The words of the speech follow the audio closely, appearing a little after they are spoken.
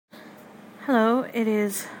Hello, it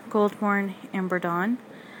is Goldmorn Amber Dawn,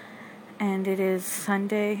 and it is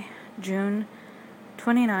Sunday, June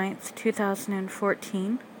 29th,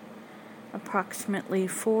 2014, approximately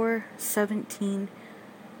 4:17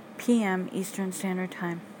 p.m. Eastern Standard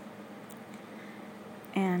Time.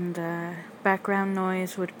 And background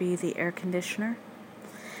noise would be the air conditioner,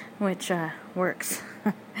 which works.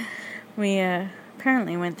 We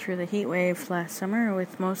apparently went through the heat wave last summer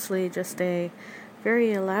with mostly just a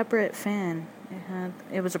very elaborate fan.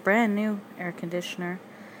 It was a brand new air conditioner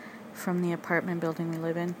from the apartment building we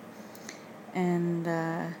live in, and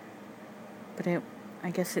I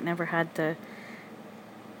guess it never had the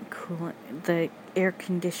air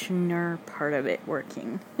conditioner part of it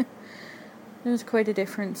working. There was quite a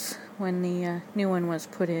difference when the new one was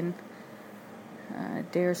put in a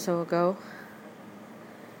day or so ago.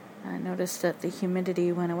 I noticed that the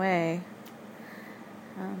humidity went away,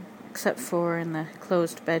 except for in the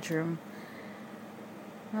closed bedroom.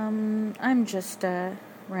 I'm just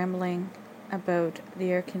rambling about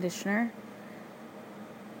the air conditioner,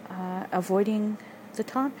 avoiding the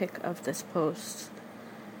topic of this post.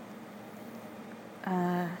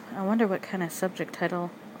 I wonder what kind of subject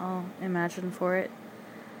title I'll imagine for it.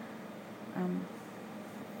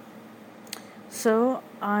 So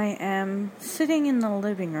I am sitting in the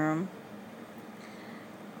living room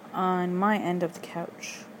on my end of the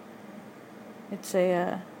couch. It's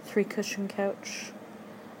a 3-cushion couch.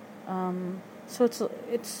 So it's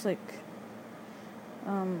like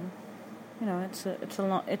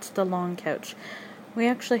it's the long couch. We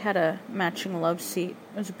actually had a matching love seat.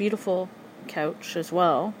 It was a beautiful couch as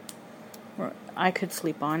well. I could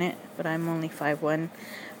sleep on it, but I'm only 5'1".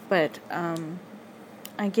 But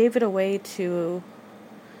I gave it away to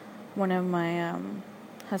one of my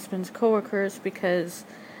husband's coworkers because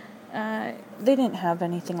they didn't have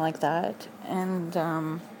anything like that, and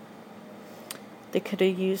they could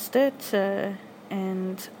have used it.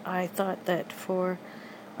 And I thought that for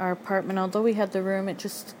our apartment, although we had the room, it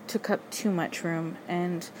just took up too much room,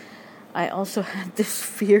 and I also had this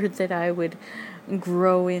fear that I would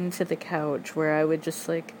grow into the couch, where I would just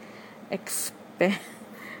like expand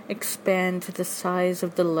to the size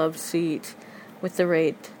of the love seat with the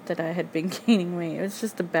rate that I had been gaining weight. It was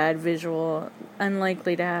just a bad visual,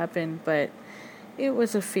 unlikely to happen, but it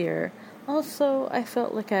was a fear. Also, I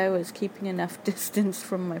felt like I was keeping enough distance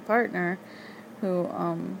from my partner, who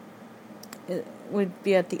it would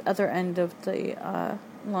be at the other end of the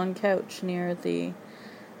long couch near the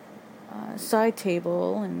side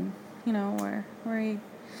table, and where he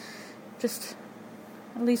just,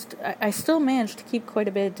 at least I still managed to keep quite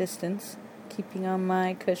a bit of distance, keeping on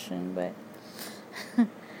my cushion, but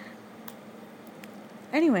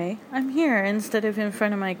anyway, I'm here instead of in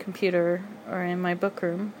front of my computer or in my book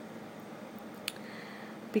room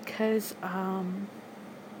because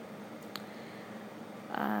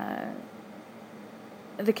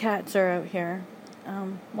the cats are out here.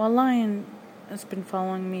 While Lion has been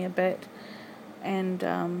following me a bit, and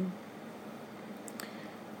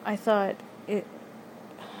I thought it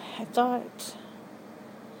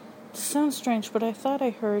sounds strange, but I thought I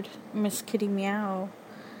heard Miss Kitty meow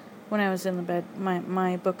when I was in the bed,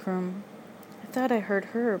 my book room. I thought I heard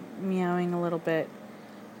her meowing a little bit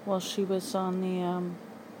while she was on the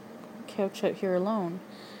couch out here alone.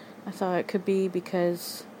 I thought it could be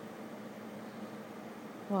because,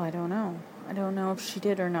 well, I don't know. I don't know if she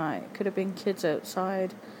did or not. It could have been kids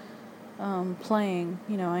outside playing.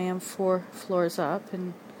 I am 4 floors up,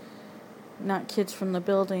 and not kids from the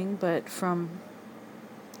building, but from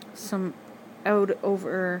some out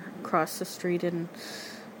over across the street and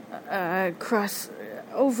across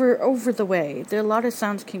over the way. There are a lot of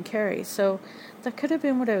sounds can carry, so that could have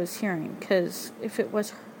been what I was hearing. Because if it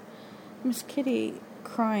was Miss Kitty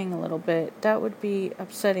crying a little bit, that would be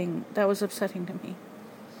upsetting. That was upsetting to me.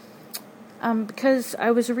 Because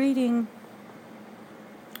I was reading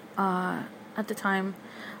at the time,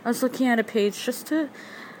 I was looking at a page just to,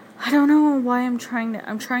 I don't know why I'm trying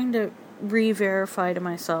to re-verify to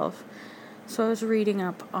myself. So I was reading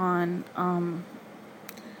up on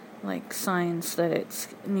like signs that it's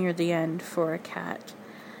near the end for a cat.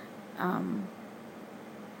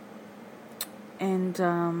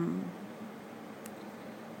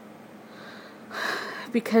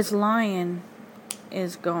 Because Lion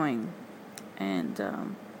is going,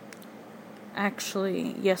 and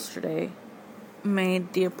actually yesterday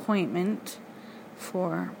made the appointment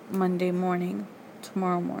for Monday morning,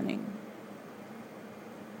 tomorrow morning.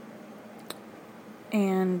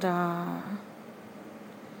 And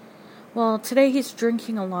well, today he's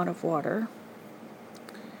drinking a lot of water,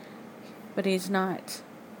 but he's not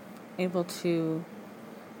able to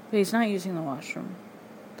But he's not using the washroom,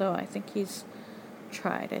 though I think he's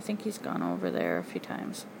tried. I think he's gone over there a few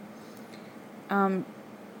times.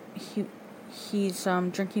 He's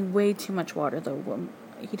drinking way too much water, though.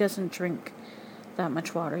 He doesn't drink that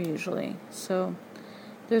much water usually, so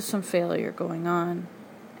there's some failure going on.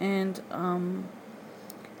 And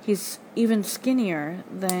he's even skinnier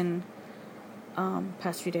than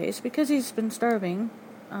past few days because he's been starving.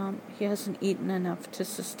 He hasn't eaten enough to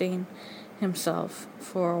sustain himself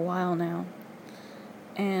for a while now.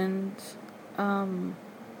 And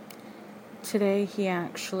today he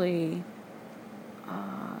actually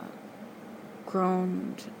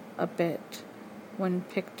groaned a bit when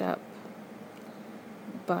picked up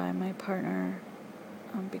by my partner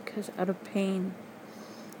because out of pain.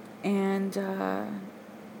 And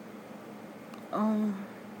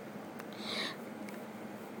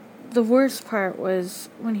the worst part was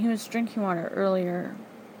when he was drinking water earlier.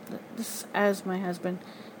 This, as my husband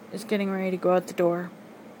is getting ready to go out the door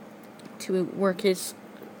to work his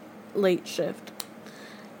late shift.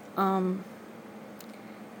 I'm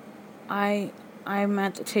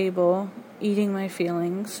at the table eating my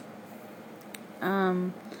feelings,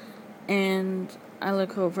 and I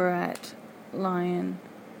look over at Lion,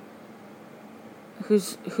 who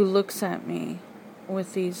looks at me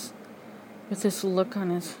with this look on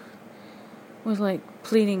his, with like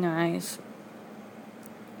pleading eyes.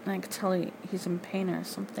 And I could tell he's in pain or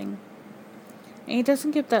something. And he doesn't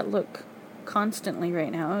give that look constantly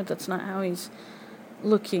right now. That's not how he's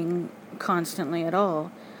looking constantly at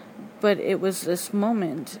all. But it was this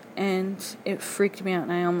moment, and it freaked me out,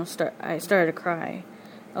 and I started to cry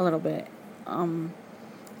a little bit. And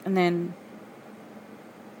then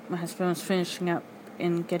my husband was finishing up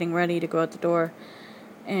and getting ready to go out the door,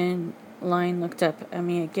 and Lion looked up at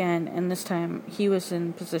me again, and this time he was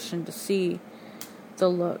in position to see the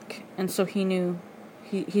look, and so he knew,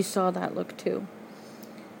 he saw that look too.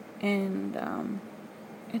 And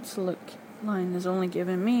it's a look Lion has only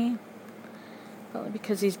given me, probably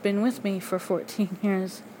because he's been with me for 14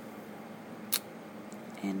 years.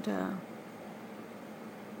 And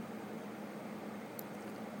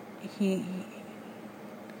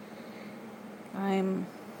I'm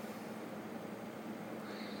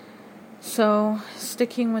so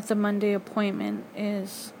sticking with the Monday appointment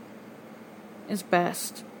is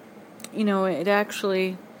best. You know, it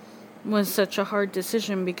actually was such a hard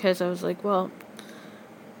decision because I was like, well,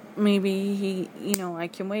 maybe I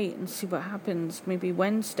can wait and see what happens. Maybe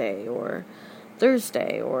Wednesday or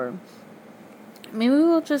Thursday, or maybe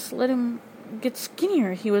we'll just let him get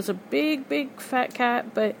skinnier. He was a big, big fat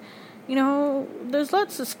cat, but there's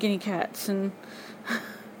lots of skinny cats, and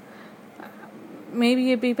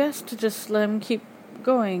maybe it'd be best to just let him keep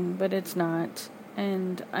going, but it's not.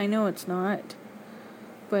 And I know it's not,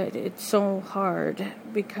 but it's so hard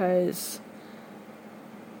because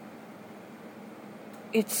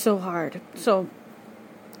it's so hard. So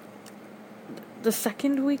the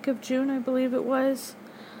second week of June, I believe it was,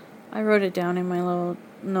 I wrote it down in my little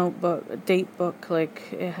notebook, a date book,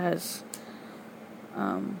 like it has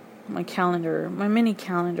my calendar, my mini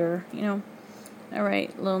calendar, I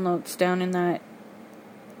write little notes down in that.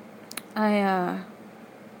 I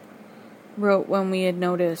wrote when we had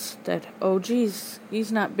noticed that, oh geez,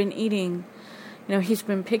 he's not been eating, he's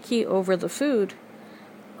been picky over the food,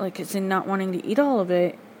 like as in not wanting to eat all of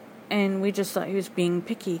it, and we just thought he was being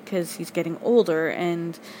picky because he's getting older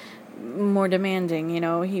and more demanding,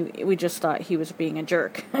 we just thought he was being a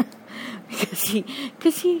jerk.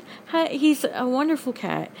 because he's a wonderful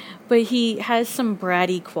cat, but he has some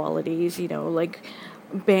bratty qualities, like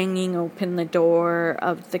banging open the door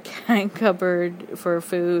of the cat cupboard for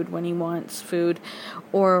food when he wants food,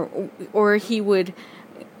 or he would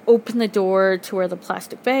open the door to where the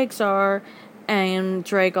plastic bags are and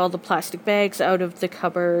drag all the plastic bags out of the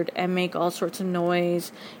cupboard and make all sorts of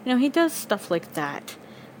noise. He does stuff like that,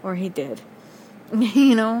 or he did,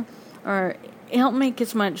 or he'll make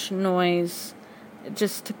as much noise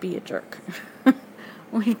just to be a jerk.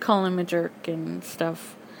 We'd call him a jerk and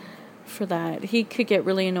stuff for that. He could get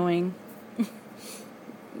really annoying.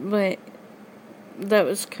 But that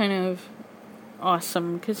was kind of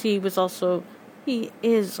awesome because he is also,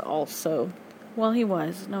 well, he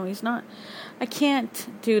was. No, he's not. I can't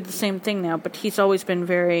do the same thing now, but he's always been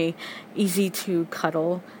very easy to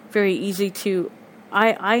cuddle, very easy to,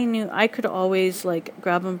 I knew I could always,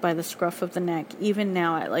 grab him by the scruff of the neck, even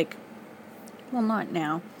now at, well, not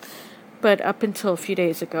now, but up until a few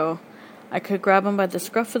days ago, I could grab him by the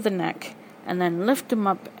scruff of the neck and then lift him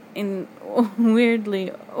up in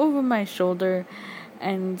weirdly over my shoulder,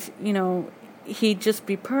 and, he'd just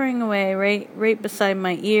be purring away right beside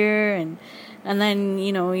my ear, and And then,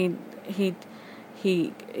 he'd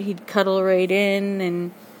cuddle right in,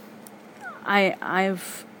 and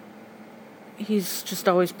he's just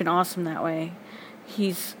always been awesome that way.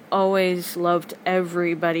 He's always loved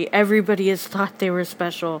everybody. Everybody has thought they were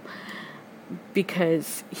special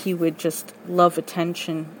because he would just love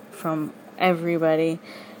attention from everybody.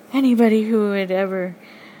 Anybody who would ever,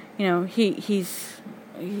 he's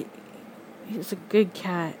a good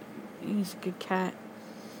cat. He's a good cat.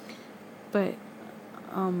 But,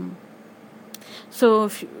 so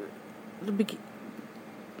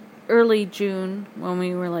early June, when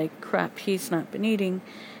we were like, crap, he's not been eating,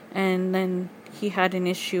 and then he had an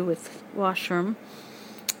issue with washroom.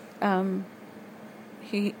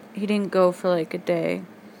 He didn't go for like a day.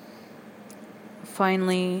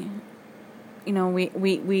 Finally,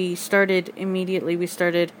 we started immediately. We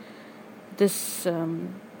started this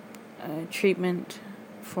treatment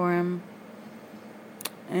for him,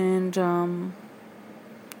 and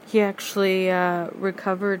he actually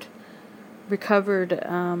recovered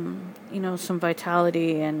some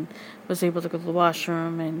vitality and was able to go to the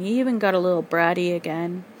washroom, and he even got a little bratty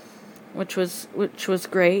again, which was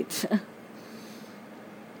great.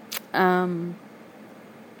 And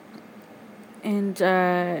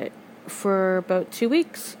for about 2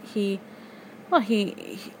 weeks, it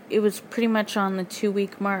was pretty much on the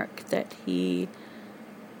 2-week mark that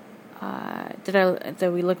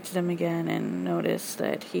that we looked at him again and noticed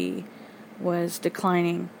that he was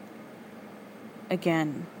declining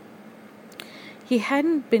again. He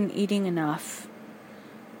hadn't been eating enough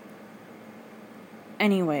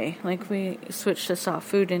anyway. Like, we switched to soft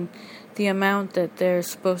food, and the amount that they're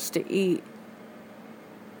supposed to eat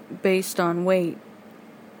based on weight,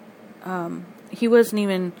 he wasn't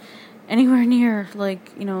even anywhere near,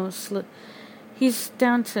 like, he's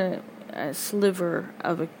down to a sliver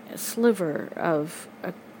of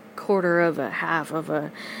a quarter of a half of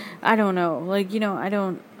a, I don't know, like, I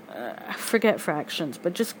don't forget fractions,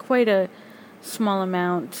 but just quite a small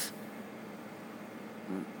amount.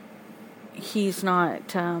 He's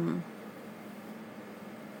not,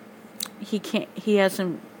 he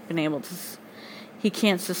hasn't been able to, he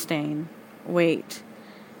can't sustain weight,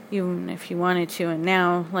 even if he wanted to. And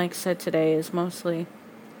now, like I said, today is mostly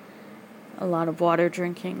a lot of water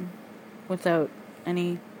drinking without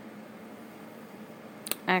any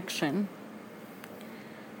action.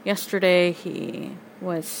 Yesterday he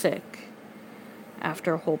was sick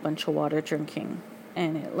after a whole bunch of water drinking,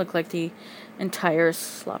 and it looked like the entire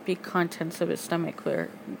sloppy contents of his stomach were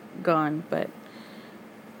gone. But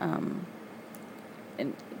and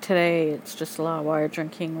today it's just a lot of water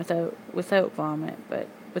drinking without vomit, but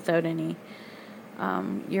without any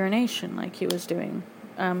urination like he was doing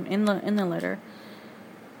in the litter.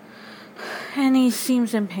 And he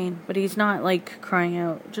seems in pain, but he's not like crying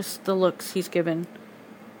out, just the looks he's given.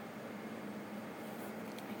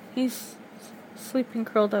 He's sleeping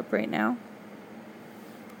curled up right now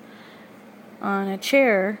on a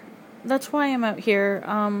chair. That's why I'm out here.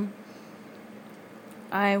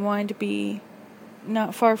 I wanted to be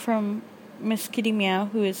not far from Miss Kitty Meow,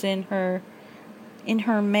 who is in her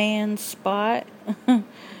man spot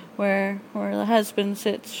where the husband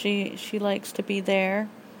sits. She likes to be there.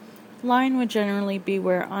 Line would generally be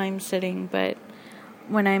where I'm sitting, but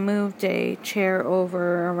when I moved a chair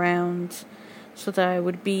over around so that I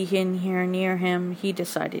would be in here near him, he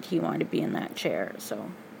decided he wanted to be in that chair. So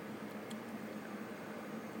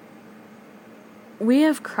we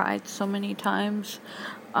have cried so many times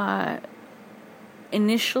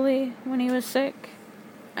initially when he was sick,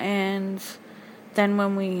 and then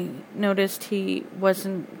when we noticed he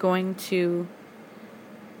wasn't going to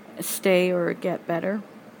stay or get better.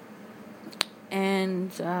 And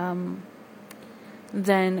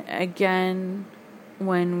then again,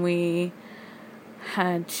 when we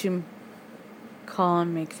had to call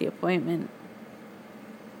and make the appointment.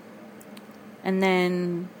 And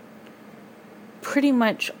then pretty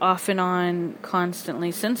much off and on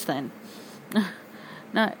constantly since then.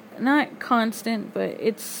 Not constant, but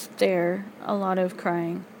it's there. A lot of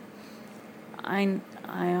crying.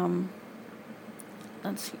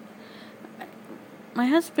 Let's see. My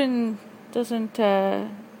husband doesn't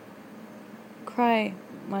cry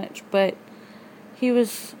much, but he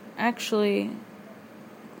was actually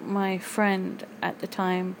my friend at the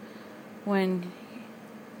time when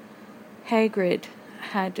Hagrid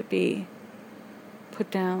had to be put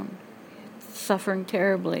down, suffering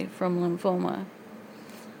terribly from lymphoma.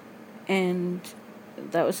 And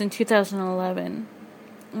that was in 2011.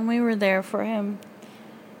 And we were there for him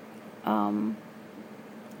at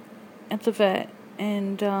the vet.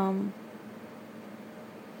 And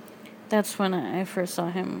that's when I first saw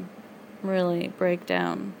him really break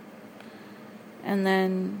down. And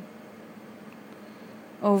then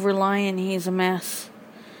over Lion, he's a mess,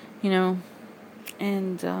 and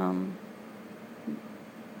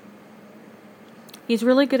he's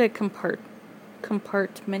really good at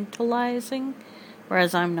compartmentalizing,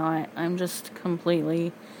 whereas I'm not. I'm just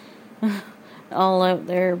completely all out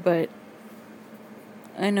there, but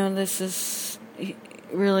I know this is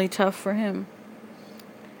really tough for him.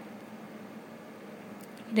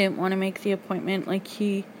 He didn't want to make the appointment. Like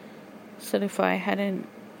he said, if I hadn't,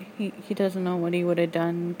 he doesn't know what he would have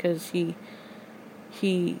done, because he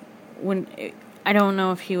wouldn't. I don't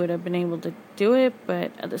know if he would have been able to do it,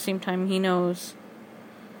 but at the same time, he knows.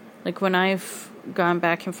 Like when I've gone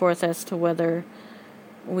back and forth as to whether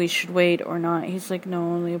we should wait or not, he's like,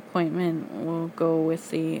 no, the appointment will go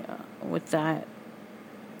with that.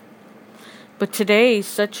 But today,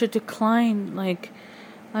 such a decline. Like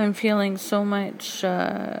I'm feeling so much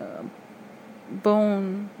bone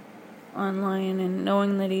on Lion, and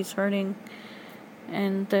knowing that he's hurting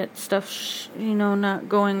and that stuff's not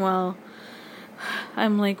going well.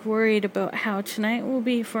 I'm like worried about how tonight will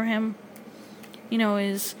be for him.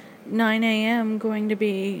 Is 9 a.m. going to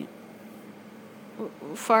be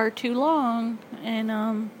far too long?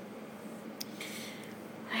 And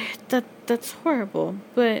that's horrible.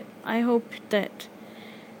 But I hope that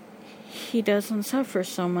he doesn't suffer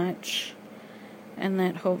so much, and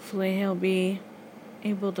that hopefully he'll be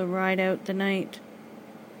able to ride out the night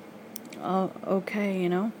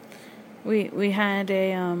okay. We had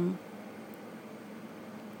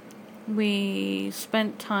we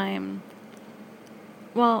spent time.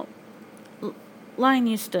 Well, Lion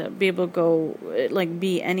used to be able to go,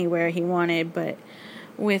 be anywhere he wanted, but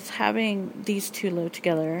with having these two live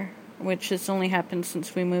together, which has only happened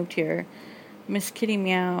since we moved here, Miss Kitty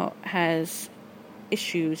Meow has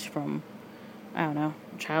issues from, I don't know,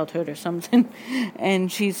 childhood or something,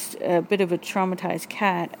 and she's a bit of a traumatized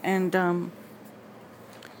cat, and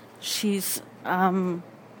she's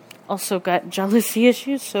also got jealousy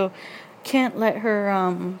issues, so can't let her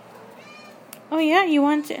oh yeah, you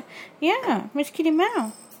want to? Yeah, Miss Kitty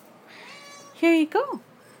Meow. Here you go.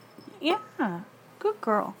 Yeah, good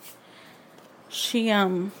girl. We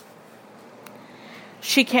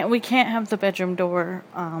can't have the bedroom door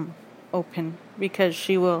open, because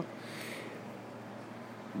she will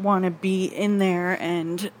want to be in there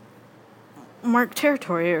and mark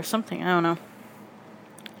territory or something, I don't know,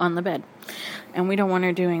 on the bed. And we don't want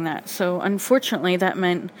her doing that. So unfortunately, that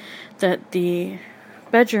meant that the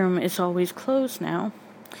bedroom is always closed now,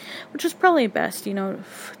 which is probably best, to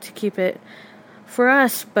keep it for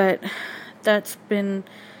us. But that's been,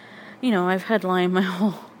 I've had Lion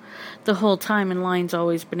the whole time, and Lion's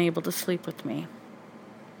always been able to sleep with me.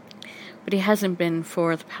 But he hasn't been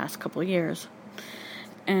for the past couple of years.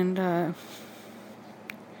 And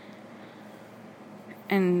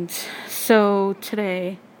so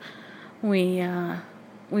today we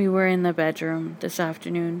were in the bedroom this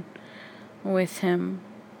afternoon with him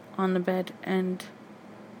on the bed, and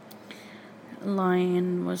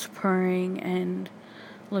Lion was purring and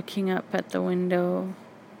looking up at the window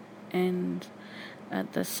and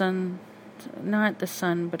at the sun, not the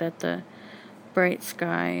sun, but at the bright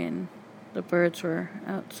sky, and the birds were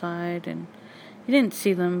outside, and he didn't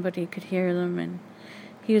see them, but he could hear them, and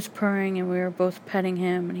he was purring, and we were both petting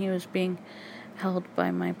him, and he was being held by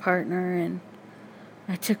my partner, and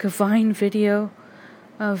I took a Vine video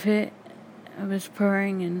of it. I was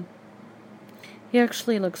purring, and he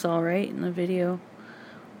actually looks alright in the video.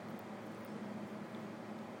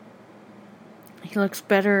 He looks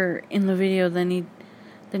better in the video than he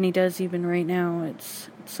does even right now. It's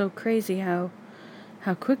so crazy how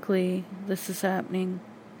quickly this is happening.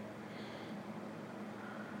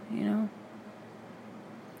 Yeah.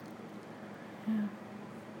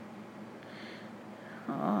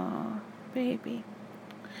 Aw, baby.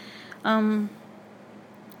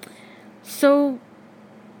 So,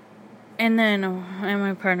 and then, and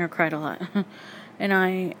my partner cried a lot. And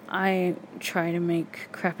I try to make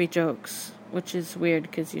crappy jokes, which is weird,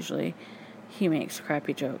 because usually he makes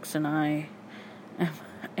crappy jokes, and I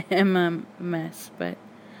am a mess, but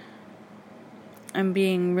I'm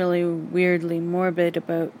being really weirdly morbid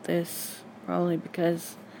about this, probably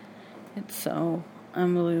because it's so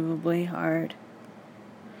unbelievably hard.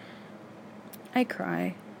 I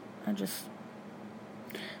cry.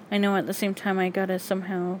 I know at the same time I gotta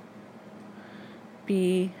somehow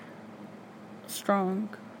be strong,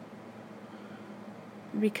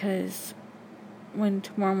 because when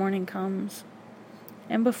tomorrow morning comes,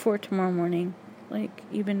 and before tomorrow morning,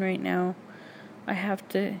 even right now, I have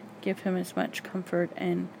to give him as much comfort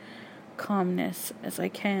and calmness as I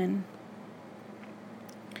can,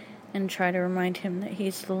 and try to remind him that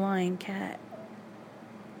he's the lion cat.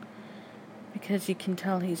 Because you can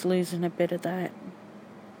tell he's losing a bit of that.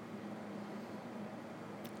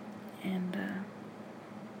 And,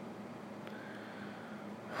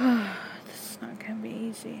 this is not going to be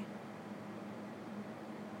easy.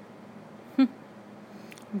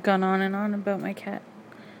 I've gone on and on about my cat.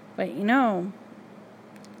 But he's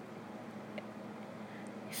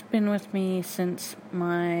been with me since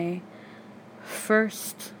my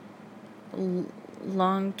first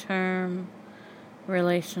long-term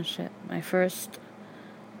relationship. My first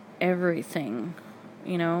everything.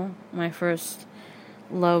 My first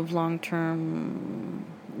love long-term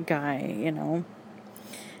guy,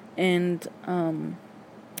 And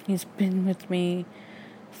he's been with me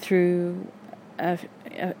through a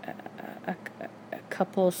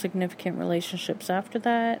couple significant relationships after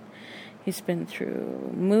that. He's been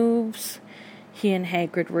through moves. He and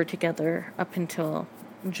Hagrid were together up until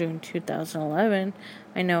June 2011.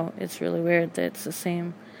 I know it's really weird that it's the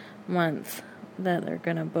same month that they're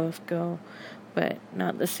gonna both go, but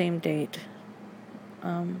not the same date.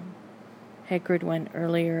 Hagrid went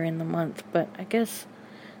earlier in the month, but I guess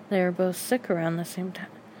they were both sick around the same time.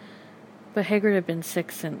 But Hagrid had been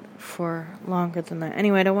sick for longer than that.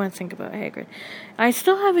 Anyway, I don't want to think about Hagrid. I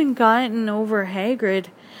still haven't gotten over Hagrid.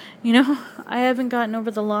 I haven't gotten over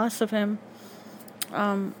the loss of him.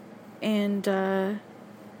 And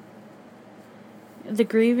the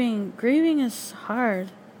grieving is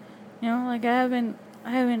hard. I haven't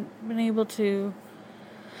been able to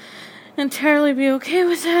entirely be okay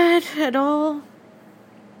with that at all.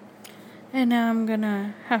 And now I'm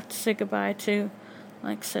gonna have to say goodbye to,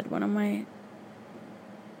 like I said, one of my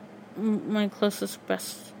closest,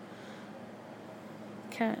 best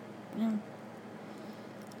cat.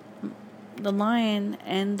 The lion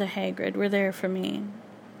and the Hagrid were there for me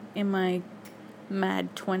in my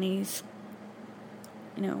mad 20s.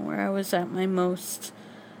 Where I was at my most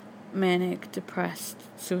manic, depressed,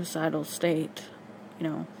 suicidal state.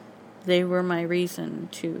 They were my reason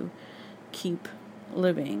to keep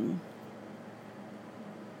living.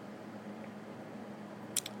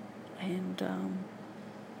 And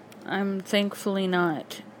I'm thankfully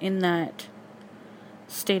not in that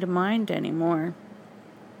state of mind anymore.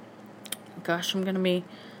 Gosh, I'm gonna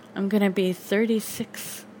be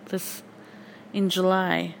 36 in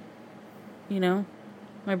July.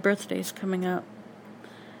 My birthday's coming up.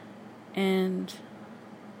 And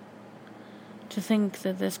to think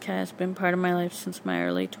that this cat has been part of my life since my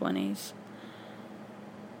early 20s.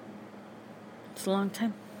 It's a long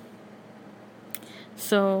time.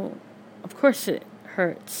 So, of course it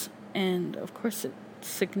hurts. And of course it's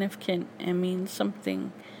significant and means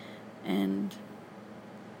something. And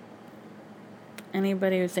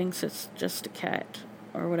anybody who thinks it's just a cat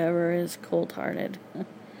or whatever is cold-hearted.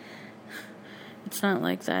 It's not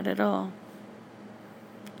like that at all.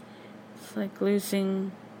 It's like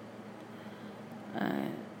losing a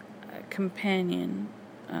companion,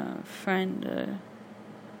 a friend,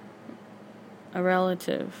 a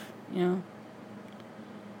relative,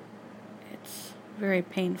 It's very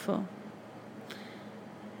painful.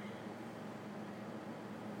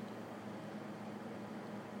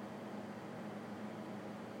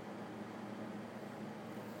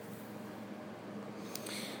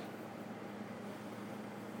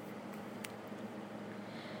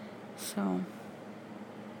 So,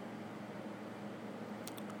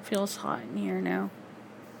 feels hot in here now.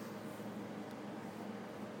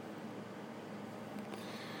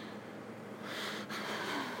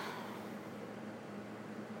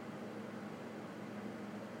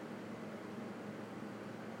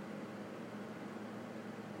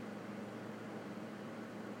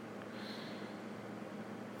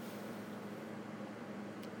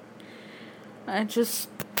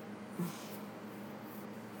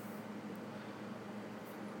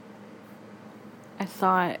 I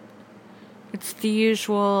thought it's the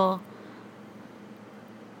usual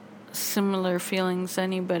similar feelings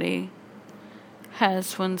anybody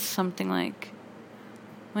has when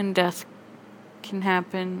when death can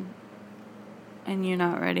happen and you're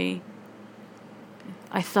not ready.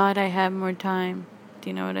 I thought I had more time. Do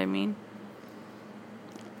you know what I mean?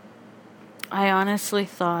 I honestly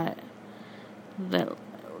thought that,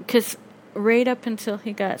 because right up until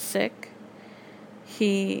he got sick,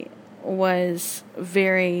 he was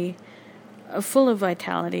very full of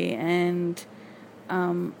vitality, and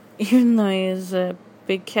even though he is a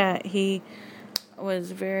big cat, he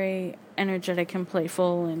was very energetic and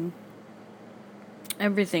playful and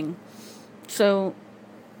everything. So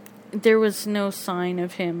there was no sign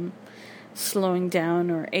of him slowing down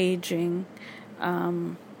or aging.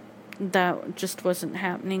 that just wasn't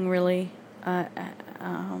happening really.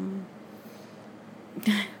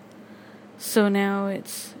 So now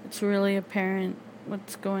it's really apparent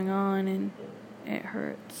what's going on, and it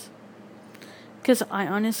hurts. Because I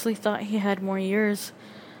honestly thought he had more years.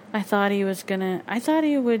 I thought he would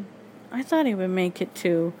make it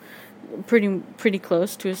to pretty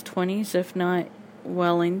close to his 20s, if not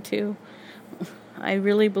well into. I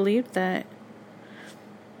really believed that.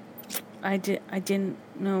 I didn't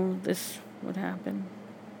know this would happen.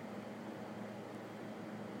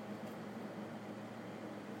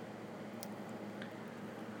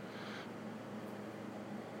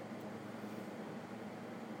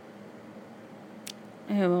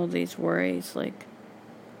 I have all these worries, like,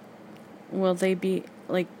 will they be,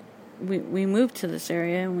 like, we moved to this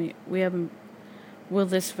area, and we haven't, will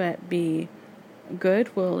this vet be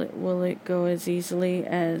good? Will it go as easily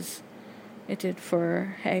as it did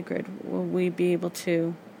for Hagrid? Will we be able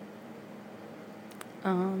to,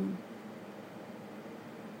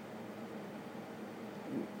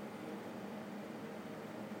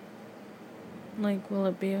 like, will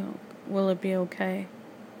it be okay?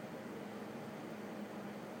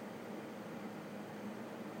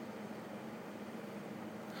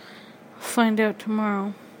 Find out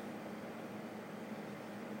tomorrow.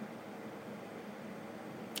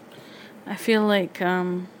 I feel like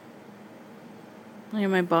my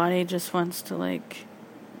body just wants to, like,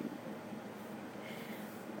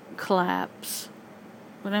 collapse,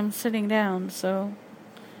 but I'm sitting down, so,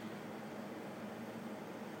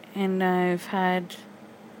 and I've had,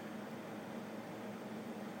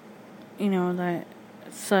 that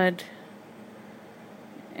thud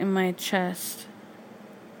in my chest.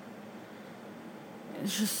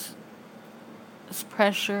 It's just, it's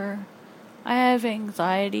pressure. I have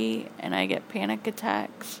anxiety and I get panic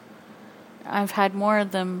attacks. I've had more of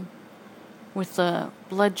them with the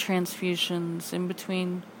blood transfusions in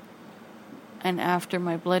between and after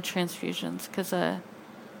my blood transfusions because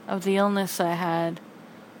of the illness I had.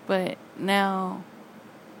 But now,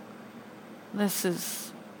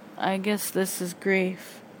 I guess this is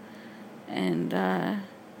grief. And,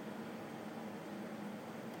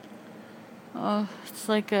 it's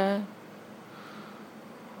like a...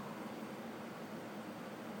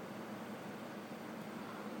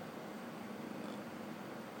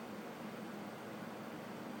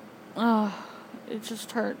 it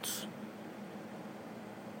just hurts.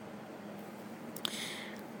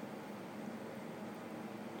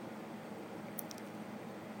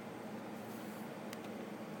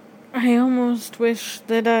 I almost wish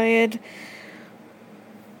that I had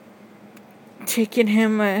taken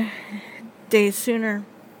him a day sooner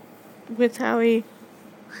with how he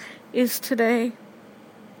is today.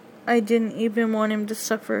 I didn't even want him to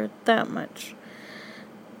suffer that much.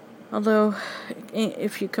 Although,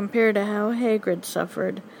 if you compare to how Hagrid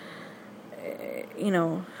suffered,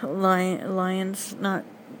 Lion's not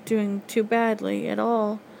doing too badly at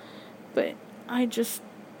all. But I just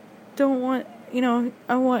don't want,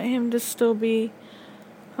 I want him to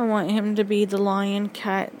be the lion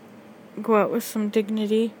cat, go out with some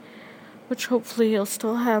dignity, which hopefully he'll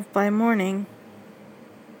still have by morning.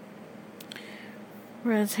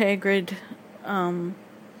 Whereas Hagrid,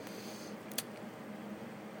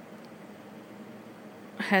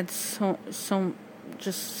 had so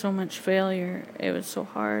much failure. It was so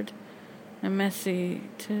hard and messy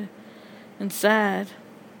and sad.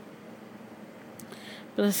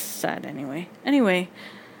 But this is sad anyway.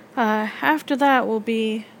 After that we'll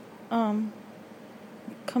be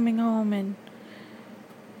coming home, and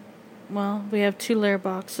we have 2 litter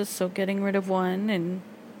boxes, so getting rid of one, and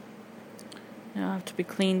now have to be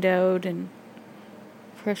cleaned out and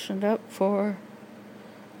freshened up for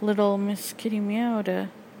little Miss Kitty Meow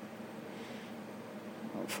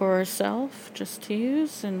for herself, just to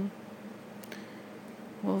use, and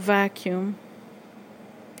we'll vacuum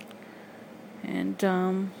and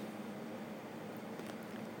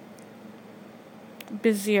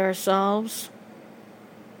busy ourselves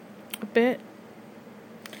a bit,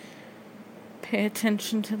 pay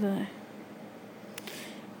attention to the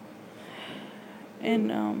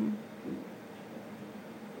and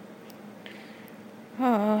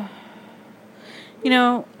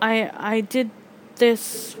I did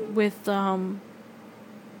this with when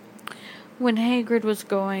Hagrid was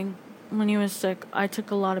going, when he was sick. I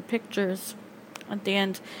took a lot of pictures at the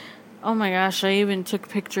end. Oh my gosh, I even took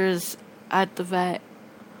pictures at the vet.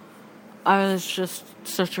 I was just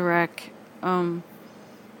such a wreck.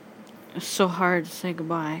 It's so hard to say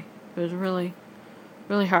goodbye. It was really,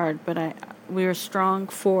 really hard, but we were strong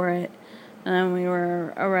for it, and then we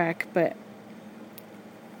were a wreck, but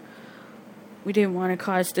we didn't want to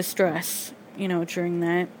cause distress, during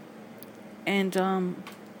that. And,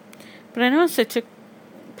 but I noticed I took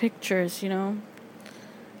pictures,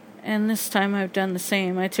 and this time I've done the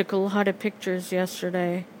same. I took a lot of pictures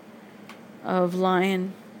yesterday of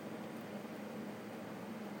Lion.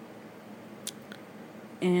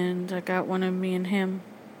 And I got one of me and him.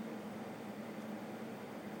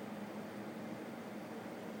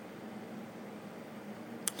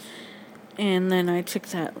 And then I took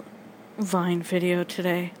that Vine video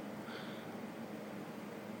today.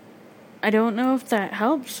 I don't know if that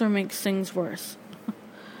helps or makes things worse.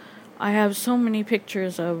 I have so many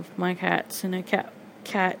pictures of my cats in a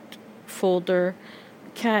cat folder,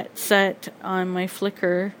 cat set on my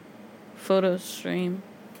Flickr photo stream.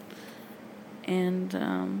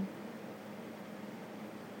 And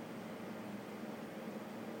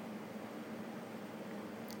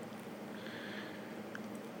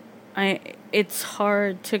it's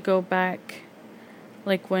hard to go back,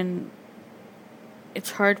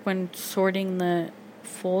 it's hard when sorting the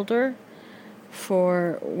folder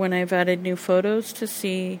for when I've added new photos to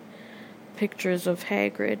see pictures of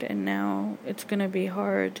Hagrid, and now it's going to be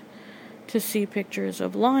hard to see pictures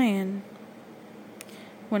of Lion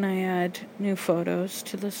when I add new photos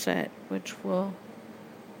to the set, which will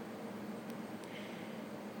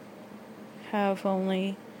have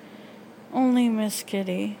only Miss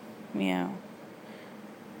Kitty Meow.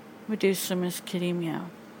 Medusa Miss Kitty Meow.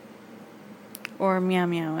 Or Meow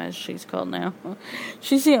Meow, as she's called now.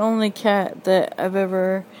 She's the only cat that I've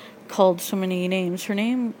ever called so many names. Her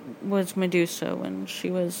name was Medusa when she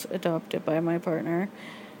was adopted by my partner.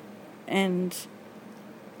 And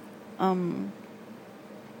then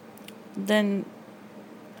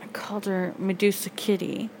I called her Medusa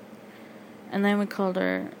Kitty. And then we called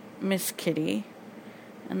her Miss Kitty.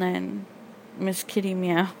 And then Miss Kitty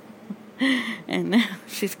Meow. And now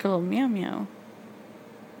she's called Meow Meow.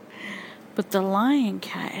 But the Lion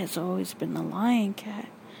Cat has always been the Lion Cat.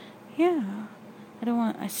 Yeah.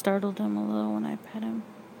 I startled him a little when I pet him.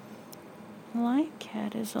 The Lion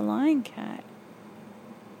Cat is a Lion Cat.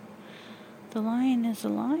 The lion is a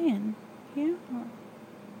lion. Yeah.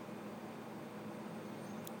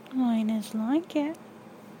 Lion is a lion cat.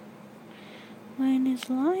 Lion is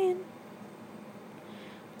a lion.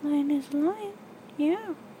 Lion is a lion.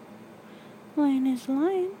 Yeah. Lion is a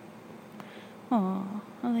lion. Aw,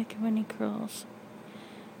 I like it when he curls.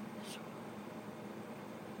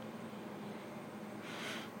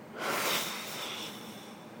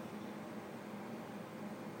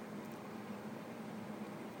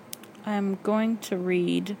 I'm going to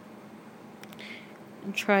read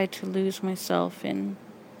and try to lose myself in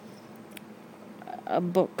a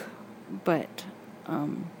book, but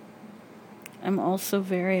I'm also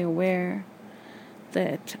very aware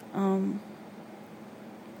that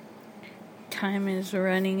time is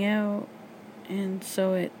running out, and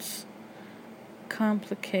so it's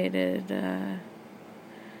complicated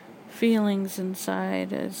feelings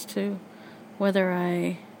inside as to whether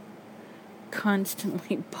I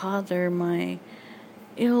constantly bother my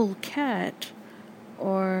ill cat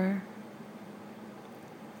or,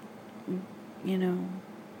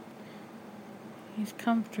 he's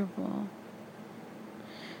comfortable.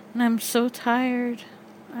 And I'm so tired.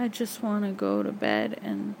 I just want to go to bed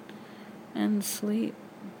and sleep.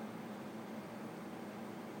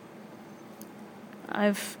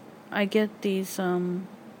 I get these,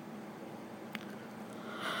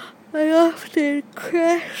 I often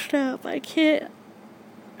crashed up.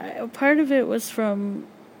 Part of it was from,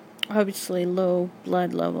 obviously, low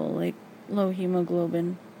blood level, like low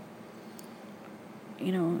hemoglobin.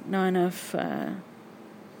 Not enough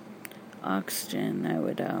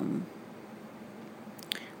oxygen.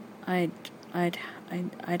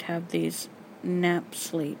 I'd have these nap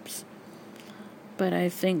sleeps. But I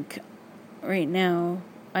think right now,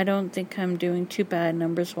 I don't think I'm doing too bad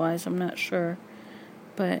numbers-wise. I'm not sure.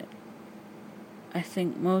 But I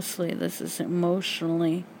think mostly this is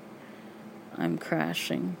emotionally I'm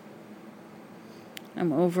crashing.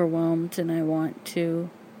 I'm overwhelmed and I want to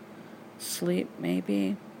sleep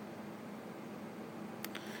maybe.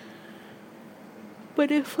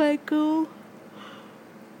 But if I go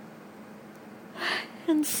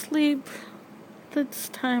and sleep, that's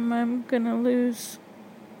time I'm gonna lose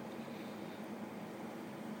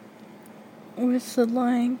with the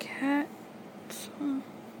Lion Cat. So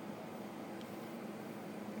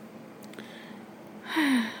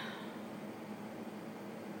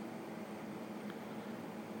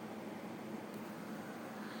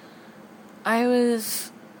I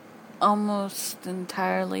was almost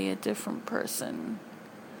entirely a different person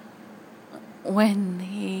when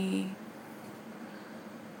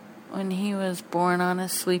when he was born on a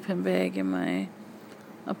sleeping bag in my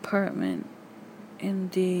apartment in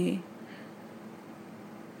the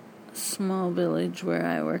small village where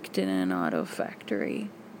I worked in an auto factory.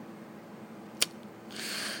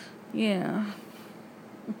 Yeah.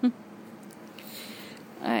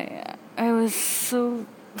 I was so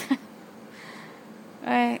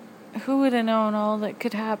who would have known all that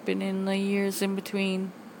could happen in the years in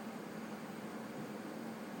between?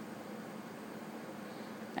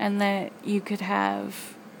 And that you could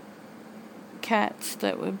have cats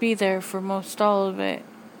that would be there for most all of it.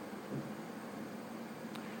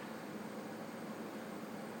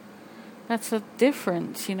 That's the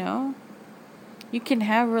difference, you know? You can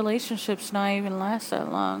have relationships not even last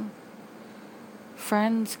that long.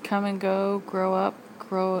 Friends come and go, grow up,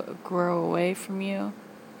 grow away from you.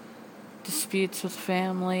 Disputes with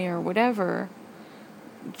family or whatever.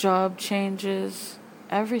 Job changes,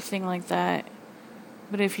 everything like that.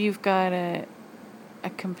 But if you've got a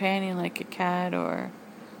companion like a cat, or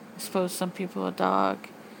I suppose some people a dog,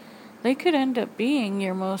 they could end up being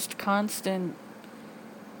your most constant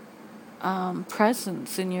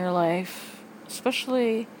presence in your life,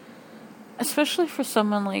 especially for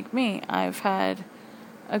someone like me. I've had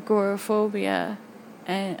agoraphobia,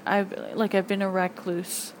 and I've been a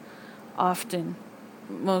recluse often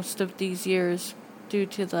most of these years due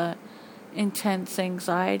to the intense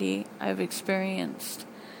anxiety I've experienced.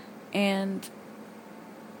 And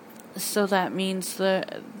so that means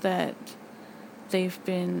that the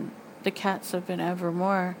cats have been ever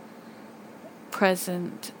more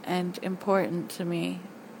present and important to me.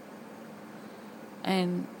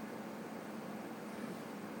 And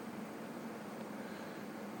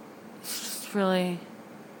it's just really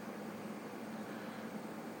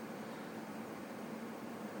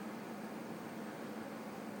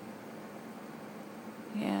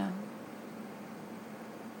yeah.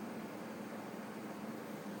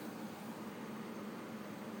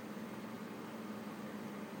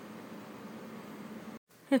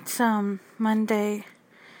 It's Monday,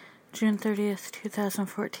 June 30th,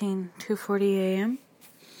 2014, 2:40 a.m.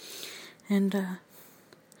 And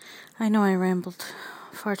I know I rambled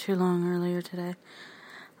far too long earlier today.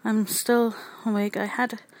 I'm still awake. I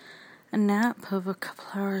had a nap of a couple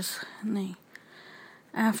hours in the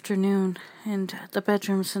afternoon, and the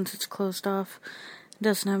bedroom, since it's closed off,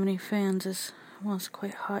 doesn't have any fans. It was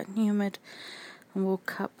quite hot and humid. I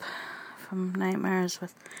woke up from nightmares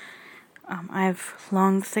with I have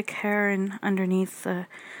long, thick hair, and underneath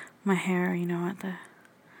my hair, at the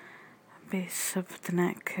base of the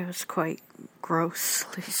neck, it was quite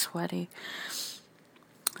grossly sweaty.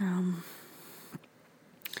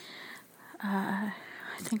 I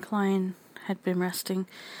think Lion had been resting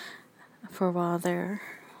for a while there.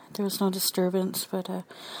 There was no disturbance, but I've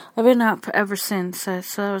been up ever since, so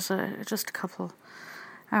that was just a couple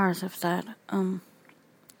hours of that.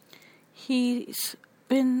 He's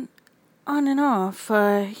been on and off.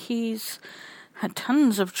 He's had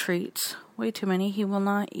tons of treats, way too many. He will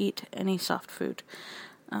not eat any soft food.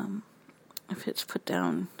 If it's put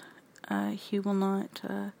down, he will not.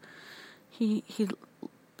 He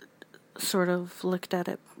sort of looked at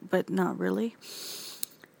it, but not really.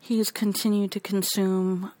 He has continued to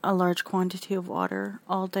consume a large quantity of water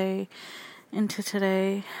all day into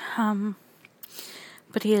today,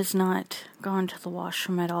 but he has not gone to the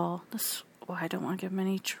washroom at all. That's why I don't want to give him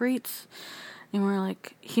any treats. And we're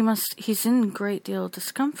like, he's in a great deal of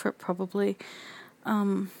discomfort probably,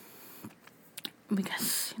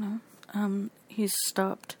 because, he's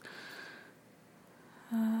stopped,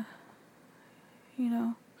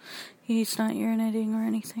 he's not urinating or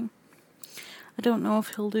anything. I don't know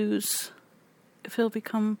if he'll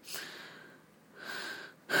become,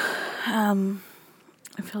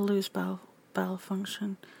 if he'll lose bowel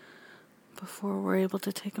function before we're able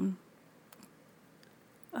to take him.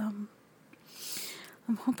 I'm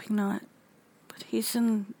hoping not, but he's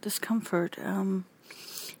in discomfort.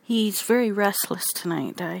 He's very restless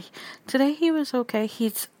tonight. Today he was okay.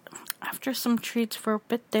 He's after some treats for a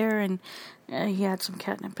bit there, and he had some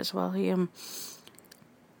catnip as well. He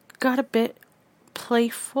got a bit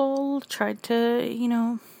playful, tried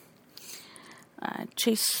to,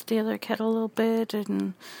 chase the other cat a little bit,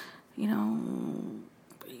 and,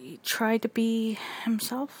 he tried to be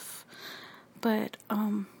himself, but,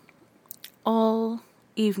 all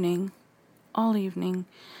evening,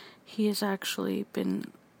 he has actually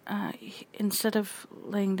been, instead of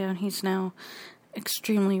laying down, he's now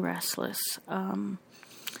extremely restless.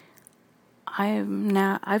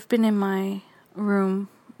 I've been in my room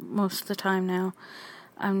most of the time now.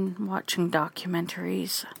 I'm watching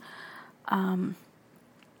documentaries.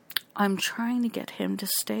 I'm trying to get him to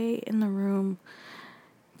stay in the room,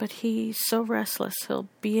 but he's so restless. He'll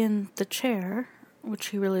be in the chair, which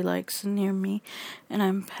he really likes, near me, and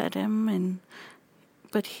I'm pet him,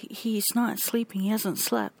 but he's not sleeping. He hasn't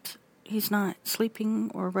slept. He's not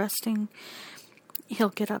sleeping or resting. He'll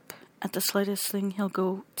get up at the slightest thing. He'll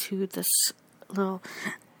go to this little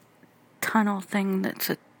tunnel thing that's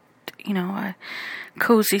a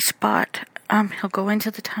cozy spot. He'll go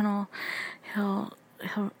into the tunnel. He'll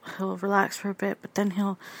relax for a bit, but then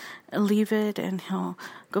he'll leave it and he'll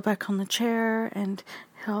go back on the chair and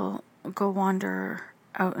he'll go wander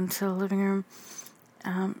out into the living room.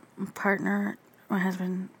 My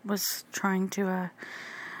husband was trying to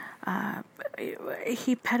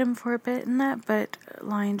he pet him for a bit and that, but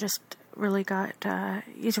Lion just really got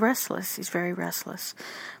he's restless. He's very restless,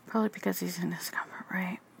 probably because he's in discomfort,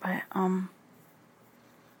 right? But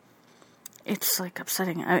it's like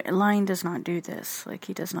upsetting. Lion does not do this. Like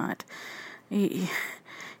he does not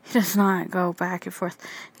go back and forth.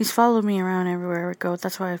 He's followed me around everywhere we go.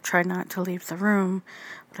 That's why I've tried not to leave the room,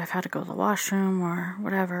 but I've had to go to the washroom or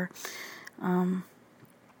whatever.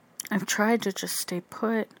 I've tried to just stay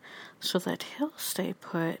put so that he'll stay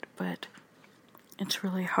put, but it's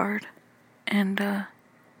really hard. And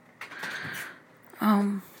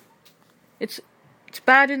it's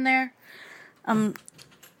bad in there.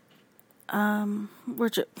 We're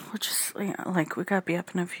just like we gotta be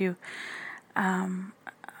up in a few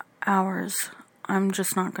hours. I'm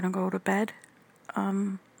just not gonna go to bed.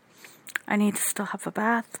 I need to still have a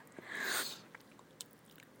bath.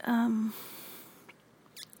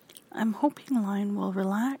 I'm hoping Lion will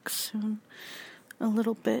relax soon a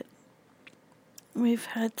little bit. We've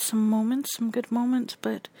had some good moments,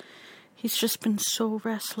 but he's just been so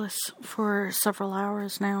restless for several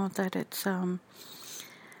hours now that it's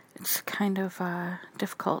kind of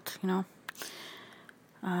difficult,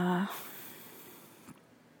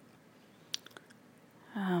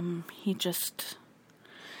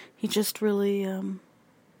 He just really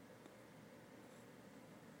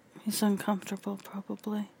he's uncomfortable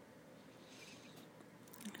probably.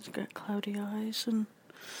 He's got cloudy eyes, and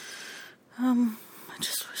I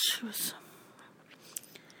just wish he was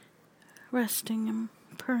resting and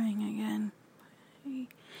purring again. He's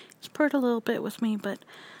purred a little bit with me, but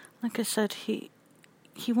like I said, he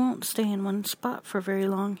won't stay in one spot for very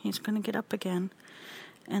long. He's going to get up again,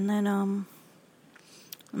 and then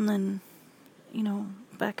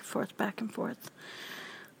back and forth.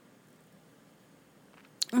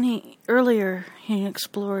 And earlier he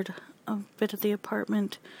explored a bit of the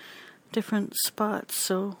apartment, different spots,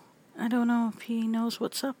 so I don't know if he knows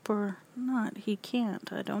what's up or not. He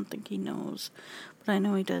can't. I don't think he knows, but I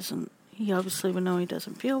know he doesn't. He obviously would know he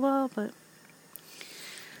doesn't feel well, but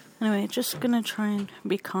anyway, just gonna try and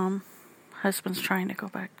be calm. Husband's trying to go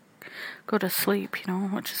to sleep,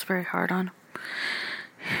 which is very hard on him.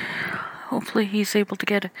 Hopefully he's able to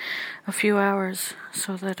get a few hours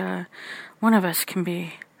so that one of us can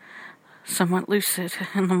be somewhat lucid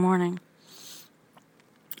in the morning.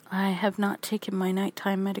 I have not taken my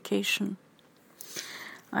nighttime medication.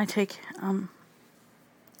 I take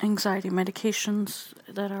anxiety medications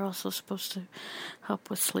that are also supposed to help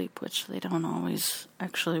with sleep, which they don't always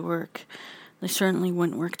actually work. They certainly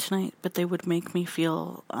wouldn't work tonight, but they would make me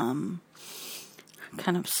feel kind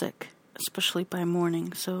of sick, especially by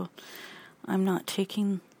morning. So I'm not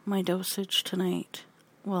taking my dosage tonight.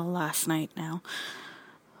 Well, last night now,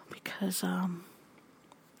 because I'm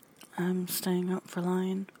staying up for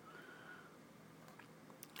Lion.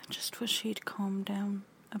 I just wish he'd calm down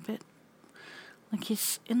a bit. Like,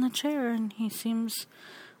 he's in the chair and he seems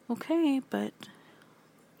okay, but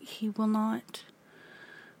he will not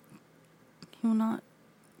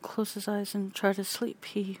close his eyes and try to sleep.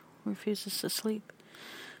 He refuses to sleep.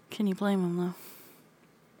 Can you blame him, though?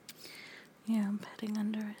 Yeah, I'm petting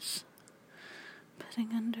under.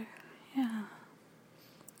 Yeah.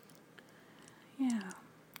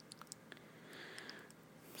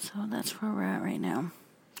 So that's where we're at right now.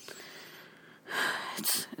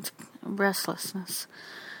 It's restlessness.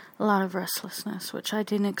 A lot of restlessness, which I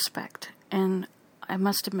didn't expect. And I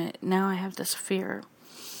must admit, now I have this fear,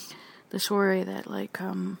 this worry that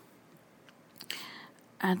that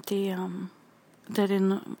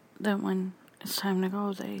when it's time to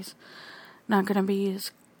go, that he's not going to be as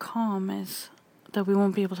calm as, that we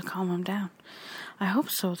won't be able to calm him down. I hope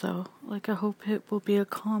so, though. I hope it will be a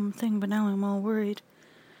calm thing, but now I'm all worried.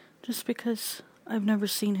 Just because I've never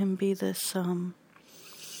seen him be this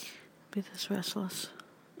restless.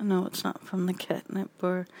 No, it's not from the catnip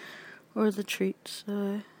or the treats.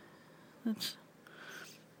 That's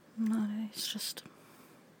not. It's just.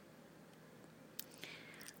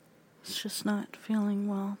 is just not feeling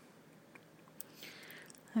well.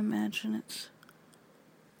 I imagine it's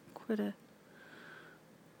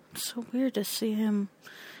so weird to see him.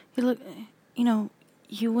 You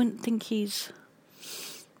wouldn't think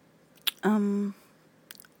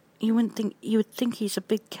you would think he's a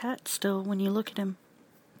big cat still when you look at him.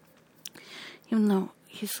 Even though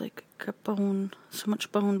he's like got so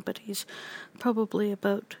much bone, but he's probably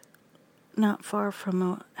about not far from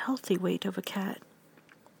a healthy weight of a cat.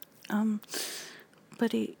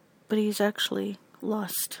 But he's actually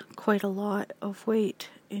lost quite a lot of weight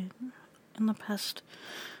in the past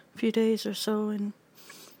few days or so, and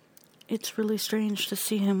it's really strange to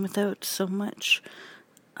see him without so much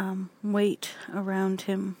weight around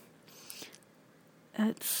him.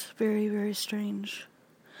 It's very, very strange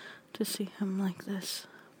to see him like this.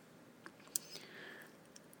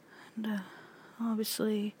 And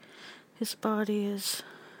obviously his body is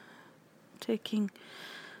taking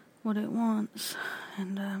what it wants,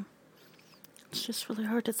 and it's just really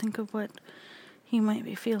hard to think of what he might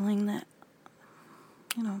be feeling, that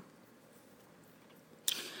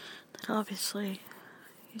obviously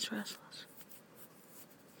he's restless.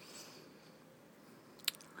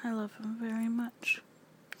 I love him very much.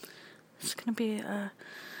 It's going to be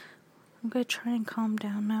I'm going to try and calm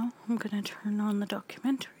down now. I'm going to turn on the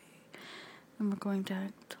documentary, and we're going to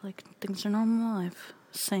act like things are normal. I've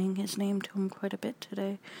sang his name to him quite a bit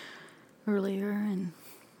earlier, and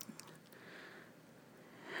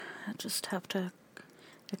I just have to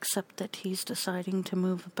accept that he's deciding to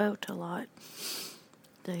move about a lot,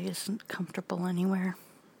 that he isn't comfortable anywhere,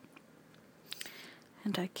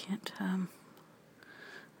 and I can't,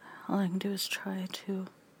 all I can do is try to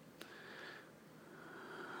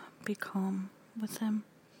be calm with him.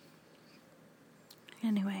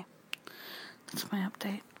 Anyway, that's my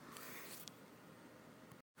update.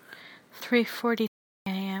 3:40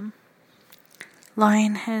 a.m.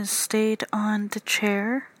 Lion has stayed on the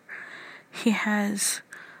chair. He has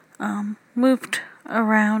moved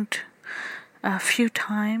around a few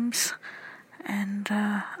times, and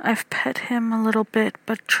I've pet him a little bit,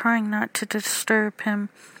 but trying not to disturb him.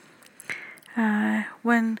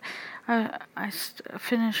 When I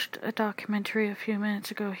finished a documentary a few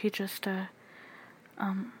minutes ago, he just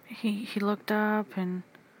he looked up, and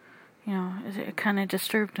it kind of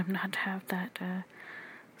disturbed him not to have that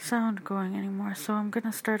sound going anymore. So I'm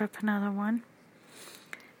gonna start up another one,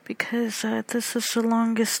 because this is the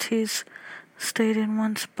longest he's stayed in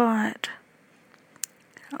one spot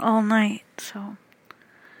all night. So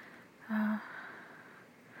I'm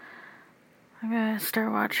gonna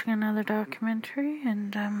start watching another documentary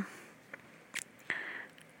and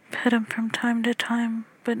pet him from time to time,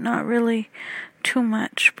 but not really too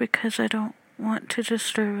much, because I don't want to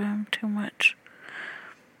disturb him too much,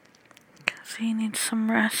 because he needs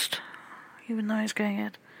some rest, even though he's gonna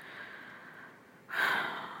get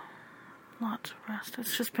lots of rest.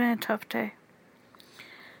 It's just been a tough day.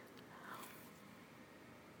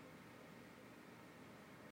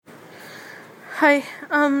 Hi,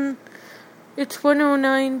 it's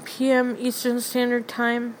 1:09 p.m. Eastern Standard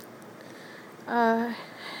Time.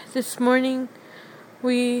 This morning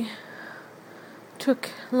we took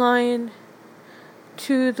Lion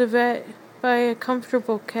to the vet by a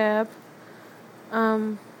comfortable cab.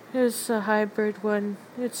 It was a hybrid one.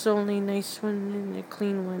 It's the only nice one and a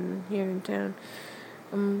clean one here in town.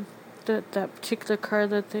 That particular car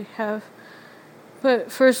that they have.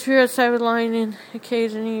 But first we were outside with Lion, and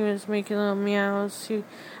occasionally he was making little meows.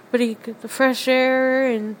 But he got the fresh air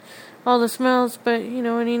and all the smells, but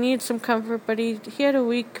and he needs some comfort. But he had a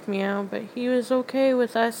weak meow, but he was okay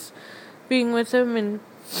with us being with him, and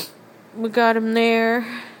we got him there,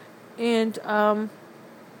 and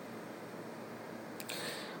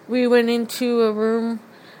we went into a room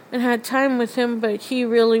and had time with him. But he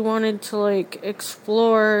really wanted to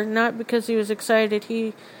explore, not because he was excited.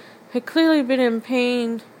 He had clearly been in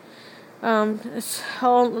pain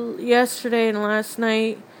all yesterday and last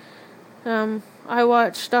night. I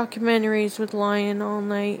watched documentaries with Lion all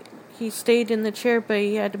night. He stayed in the chair, but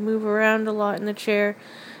he had to move around a lot in the chair.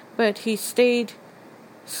 But he stayed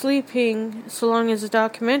sleeping so long as the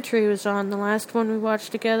documentary was on. The last one we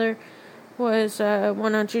watched together was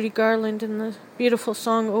one on Judy Garland and the beautiful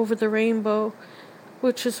song Over the Rainbow,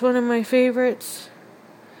 which is one of my favorites.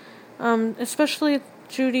 Especially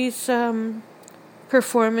Judy's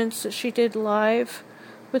performance that she did live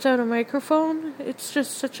without a microphone. It's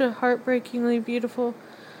just such a heartbreakingly beautiful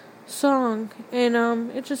song, and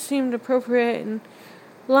it just seemed appropriate, and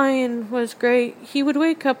Lion was great. He would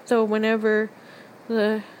wake up though whenever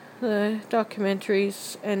the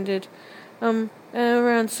documentaries ended.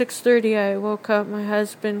 Around 6:30, I woke up my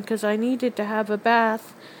husband because I needed to have a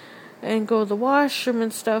bath and go to the washroom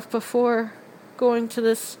and stuff before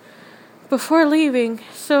before leaving.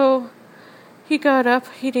 So he got up.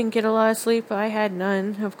 He didn't get a lot of sleep. I had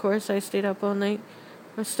none. Of course, I stayed up all night.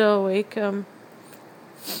 I'm still awake. I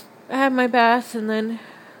had my bath, and then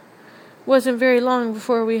wasn't very long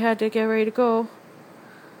before we had to get ready to go.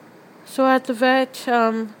 So at the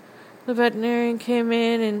the veterinarian came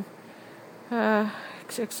in and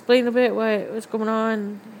explained a bit what was going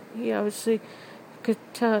on. He obviously could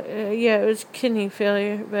tell. It was kidney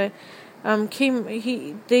failure, but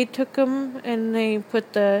they took him and they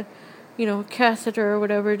put the catheter or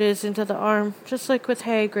whatever it is into the arm, just like with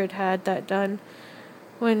Hagrid had that done.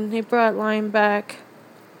 When they brought Lion back,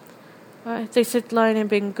 they said Lion had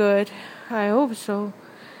been good. I hope so.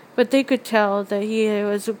 But they could tell that he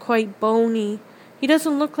was quite bony. He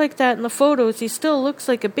doesn't look like that in the photos. He still looks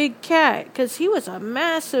like a big cat, because he was a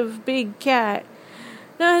massive big cat.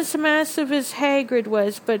 Not as massive as Hagrid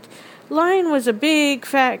was, but Lion was a big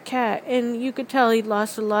fat cat, and you could tell he'd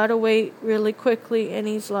lost a lot of weight really quickly, and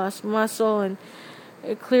he's lost muscle, and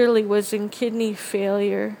it clearly was in kidney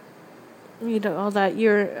failure. All that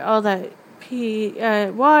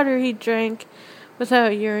water he drank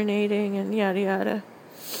without urinating, and yada yada.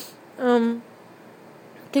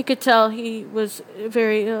 They could tell he was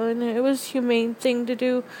very ill, and it was a humane thing to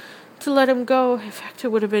do to let him go. In fact, it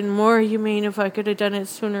would have been more humane if I could have done it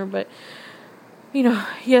sooner, but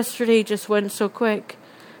yesterday just went so quick.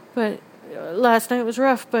 But last night was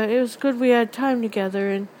rough, but it was good we had time together,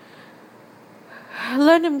 and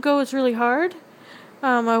letting him go was really hard.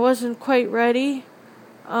 I wasn't quite ready.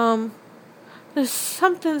 There's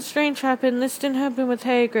something strange happened. This didn't happen with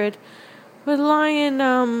Hagrid. With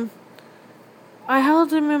Lion, I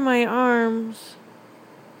held him in my arms.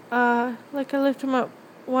 I lifted him up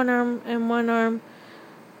one arm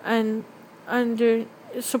and under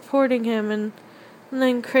supporting him, and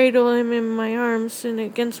then cradle him in my arms and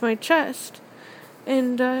against my chest.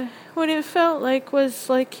 And what it felt like was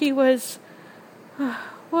like he was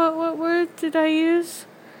what word did I use?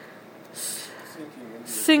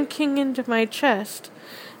 Sinking into my chest.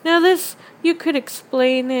 Now this, you could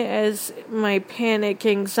explain it as my panic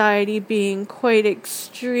anxiety being quite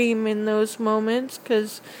extreme in those moments,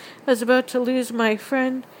 because I was about to lose my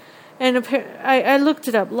friend. And I looked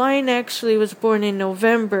it up. Lion actually was born in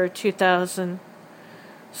November 2000.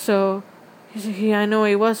 So I know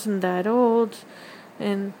he wasn't that old.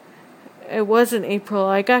 And it wasn't April.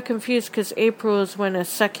 I got confused because April is when a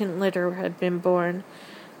second litter had been born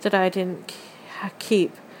that I didn't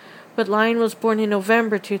keep. But Lion was born in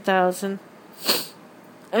November 2000.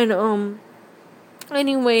 And,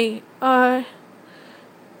 anyway, the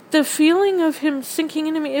feeling of him sinking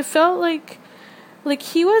into me, it felt like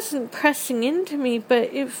he wasn't pressing into me,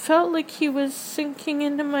 but it felt like he was sinking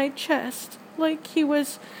into my chest. Like he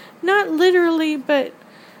was, not literally, but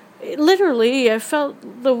literally, I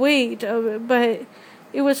felt the weight of it, but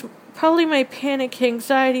it was probably my panic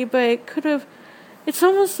anxiety, but it could have, it's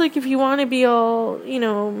almost like if you want to be all,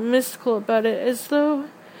 mystical about it, as though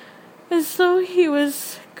he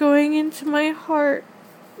was going into my heart,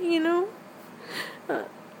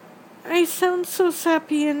 I sound so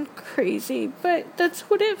sappy and crazy, but that's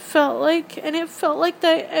what it felt like, and it felt like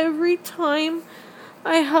that every time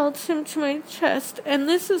I held him to my chest. And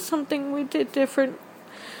this is something we did different.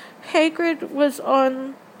 Hagrid was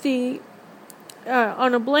on a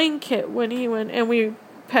blanket when he went, and we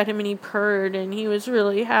pet him and he purred, and he was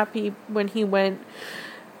really happy when he went.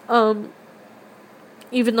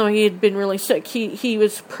 Even though he had been really sick, he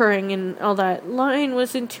was purring and all that. Lion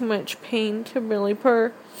was in too much pain to really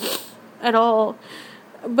purr at all.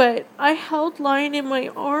 But I held Lion in my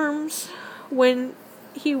arms when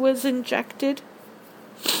he was injected.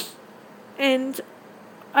 And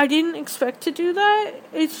I didn't expect to do that.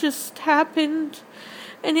 It just happened.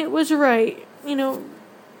 And it was right.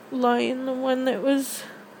 Lion, the one that was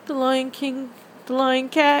the Lion King, the Lion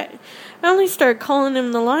Cat. I only started calling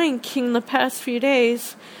him the Lion King the past few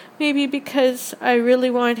days. Maybe because I really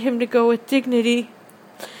wanted him to go with dignity.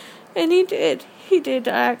 And he did. He did,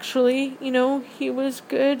 actually. He was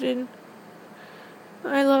good, and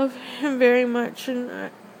I love him very much.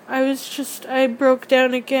 And I broke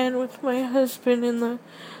down again with my husband in the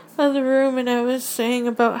other room, and I was saying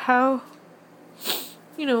about how,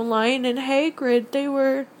 Lion and Hagrid, they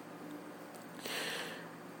were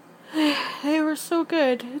so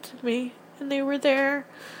good to me, and they were there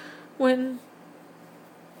when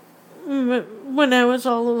I was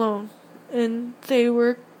all alone, and they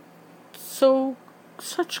were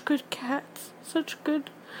such good cats, such good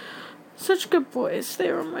such good boys.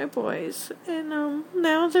 They were my boys. And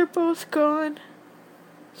now they're both gone.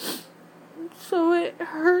 So it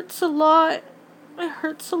hurts a lot. It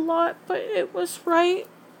hurts a lot, but it was right.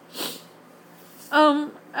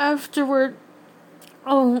 Afterward,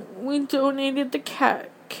 we donated the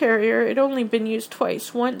cat carrier. It only been used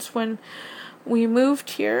twice. Once when we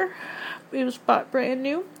moved here. It was bought brand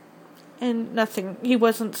new. And nothing, he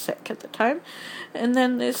wasn't sick at the time. And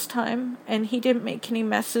then this time, and he didn't make any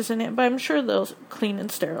messes in it, but I'm sure they'll clean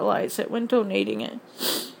and sterilize it when donating it.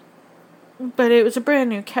 But it was a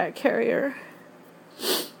brand new cat carrier.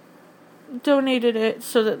 Donated it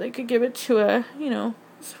so that they could give it to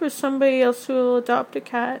for somebody else who will adopt a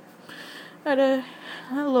cat at a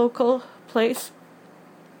local place.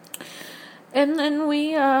 And then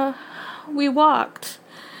we walked,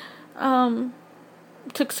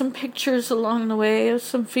 took some pictures along the way of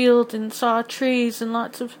some field and saw trees and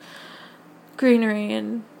lots of greenery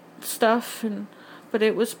and stuff, but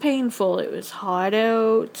it was painful. It was hot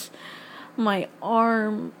out. My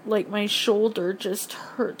arm, like my shoulder, just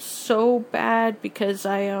hurt so bad because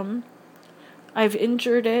I've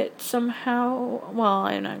injured it somehow. Well,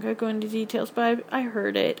 I'm not going to go into details, but I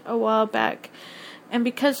hurt it a while back. And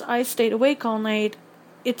because I stayed awake all night,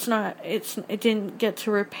 it didn't get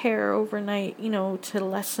to repair overnight, to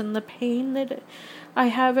lessen the pain that I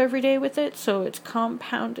have every day with it, so it's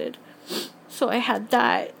compounded. So I had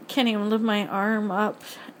that, can't even lift my arm up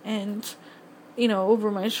and, over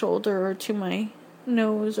my shoulder or to my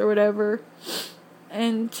nose or whatever,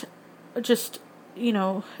 and just,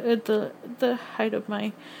 at the height of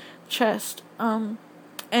my chest. And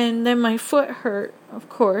then my foot hurt, of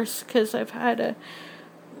course, because I've had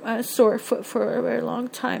a sore foot for a very long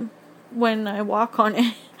time when I walk on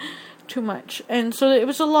it too much. And so it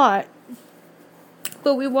was a lot.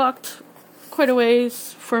 But we walked quite a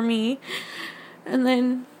ways for me. And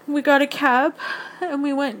then we got a cab and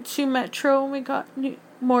we went to Metro and we got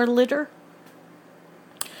more litter.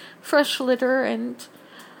 Fresh litter, and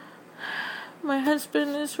my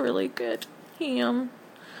husband is really good.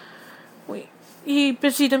 He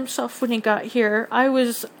busied himself when he got here. I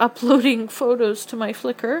was uploading photos to my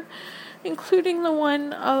Flickr, including the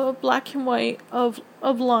one black and white of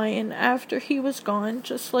Lion after he was gone,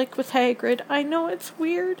 just like with Hagrid. I know it's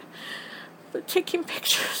weird, but taking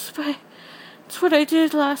pictures, but it's what I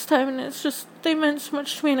did last time, and it's just, they meant so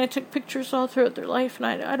much to me, and I took pictures all throughout their life, and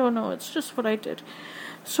I don't know, it's just what I did.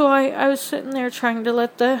 So I was sitting there trying to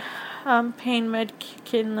let the pain med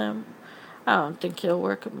kick in them. I don't think he'll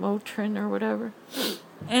work at Motrin or whatever.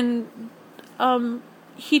 And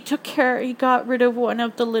he got rid of one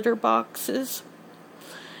of the litter boxes.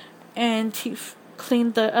 And he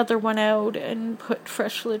cleaned the other one out and put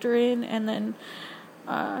fresh litter in. And then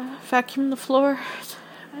vacuumed the floor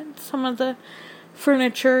and some of the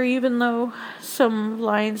furniture, even though some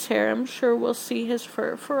Lion's hair, I'm sure we'll see his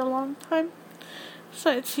fur for a long time.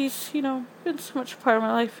 Besides, he's, been so much part of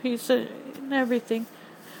my life. He's in everything.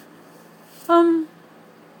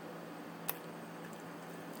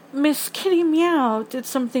 Miss Kitty Meow did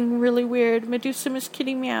something really weird. Medusa Miss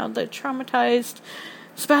Kitty Meow, the traumatized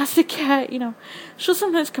spastic cat, she'll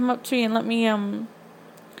sometimes come up to me and let me,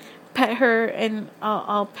 pet her, and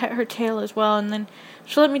I'll pet her tail as well, and then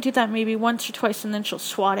she'll let me do that maybe once or twice, and then she'll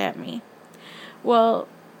swat at me. Well,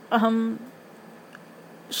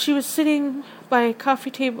 she was sitting by a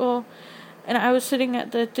coffee table, and I was sitting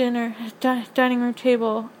at the dining room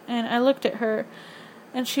table, and I looked at her,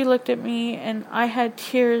 and she looked at me, and I had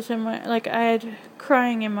tears in I had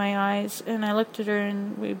crying in my eyes, and I looked at her,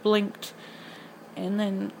 and we blinked, and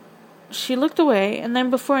then she looked away, and then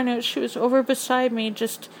before I knew it, she was over beside me,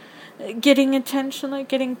 just getting attention,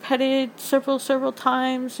 getting petted several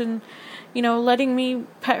times, and, letting me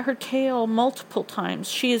pet her tail multiple times.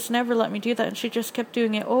 She has never let me do that, and she just kept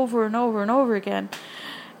doing it over and over and over again,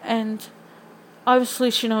 and obviously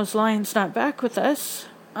she knows Lion's not back with us.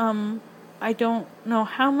 I don't know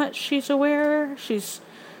how much she's aware.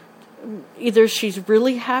 Either she's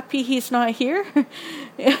really happy he's not here,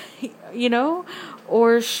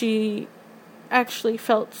 or she actually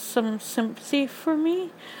felt some sympathy for me,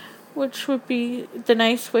 which would be the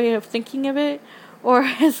nice way of thinking of it. Or,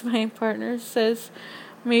 as my partner says,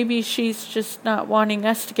 maybe she's just not wanting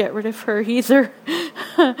us to get rid of her either.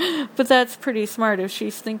 But that's pretty smart if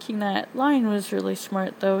she's thinking that. Lion was really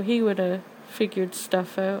smart, though. He would have figured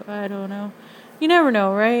stuff out. I don't know. You never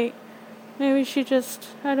know, right? Maybe she just,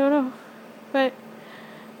 I don't know. But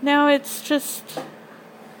now it's just,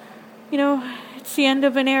 it's the end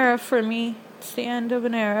of an era for me. It's the end of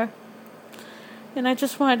an era. And I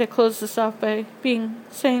just wanted to close this off by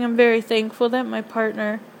saying I'm very thankful that my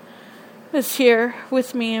partner is here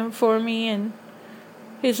with me and for me, and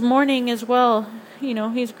he's mourning as well.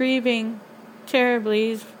 He's grieving terribly.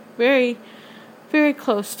 He's very, very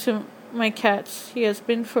close to my cats. He has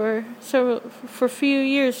been for a few years